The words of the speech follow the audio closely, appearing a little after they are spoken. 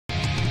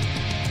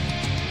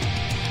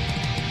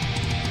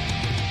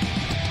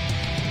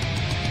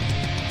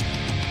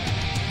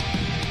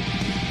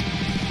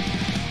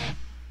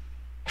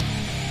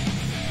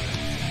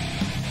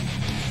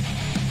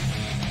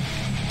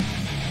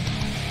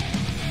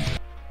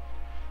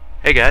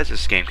Hey guys,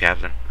 this is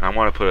TheGameCaptain. I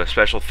want to put a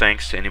special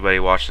thanks to anybody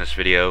watching this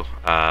video,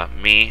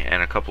 me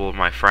and a couple of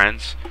my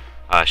friends.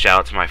 Shout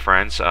out to my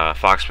friends,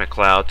 Fox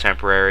McCloud,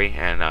 Temporary,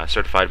 and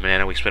Certified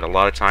Banana. We spent a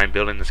lot of time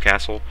building this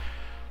castle,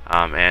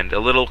 and a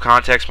little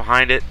context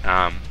behind it.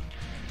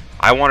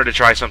 I wanted to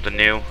try something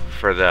new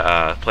for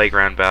the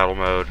playground battle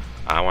mode.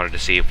 I wanted to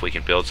see if we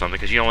can build something,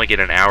 because you only get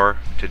an hour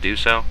to do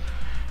so.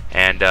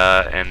 And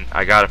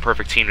I got a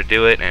perfect team to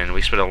do it, and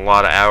we spent a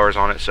lot of hours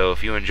on it. So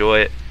if you enjoy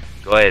it,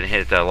 go ahead and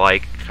hit the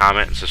like,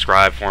 comment, and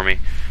subscribe for me.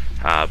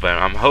 But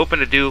I'm hoping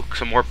to do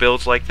some more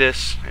builds like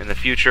this in the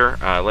future.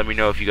 Let me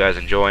know if you guys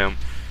enjoy them.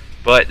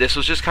 But this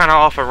was just kind of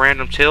off a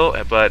random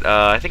tilt, but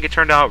I think it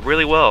turned out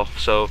really well.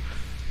 So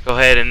go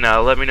ahead and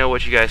let me know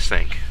what you guys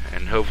think,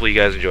 and hopefully you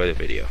guys enjoy the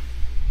video.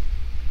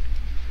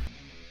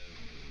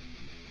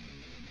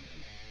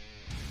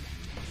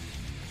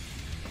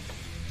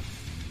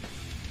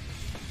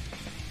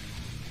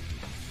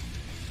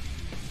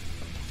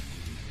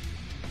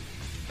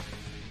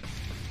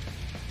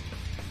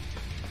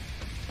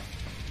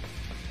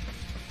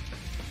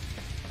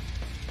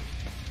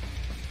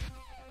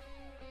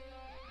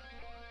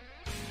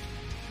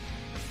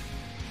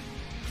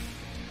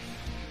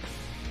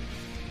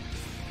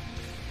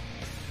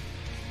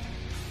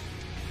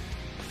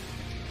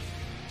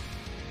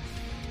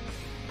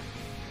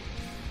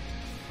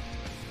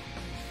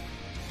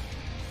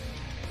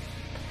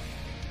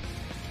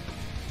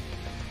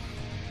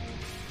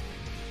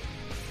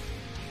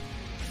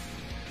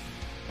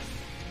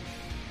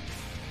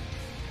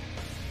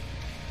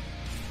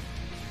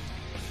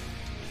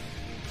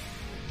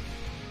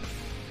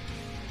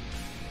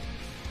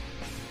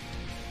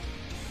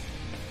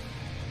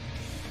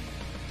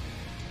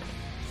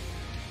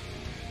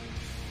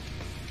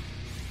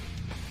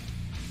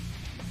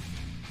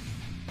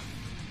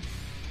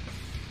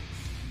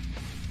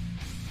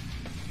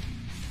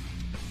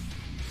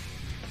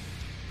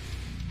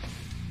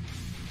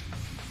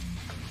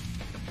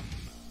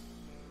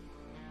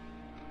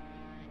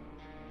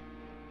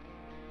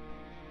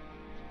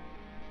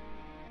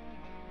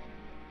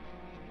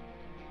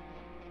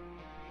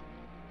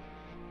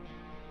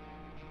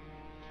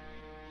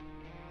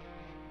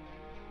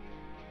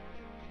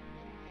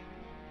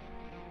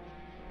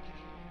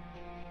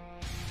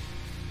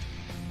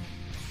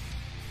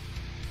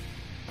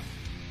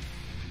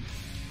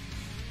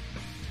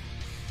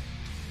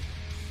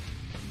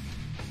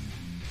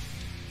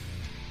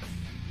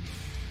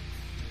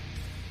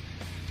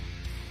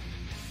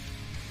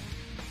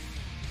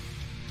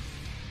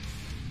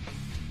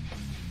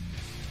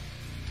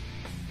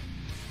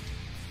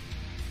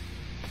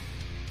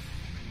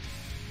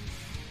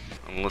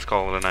 Let's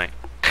call it a night.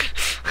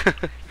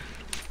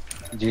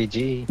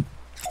 GG.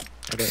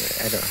 I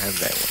don't have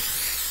that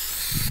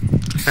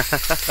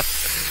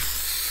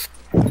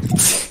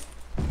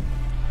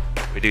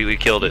one. We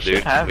killed it,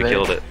 dude. We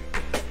killed it.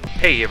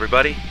 Hey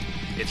everybody,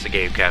 it's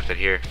TheGameCaptain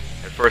here.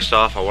 And first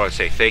off, I want to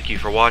say thank you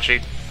for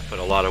watching. I put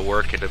a lot of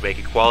work into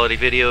making quality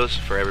videos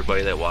for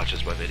everybody that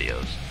watches my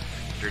videos.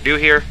 If you're new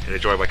here and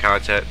enjoy my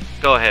content,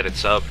 go ahead and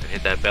sub and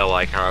hit that bell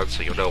icon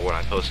so you'll know when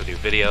I post a new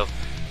video.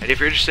 And if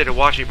you're interested in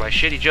watching my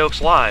shitty jokes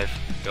live,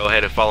 go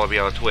ahead and follow me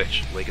on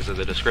Twitch. Link is in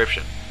the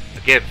description.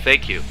 Again,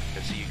 thank you,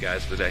 and see you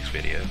guys in the next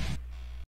video.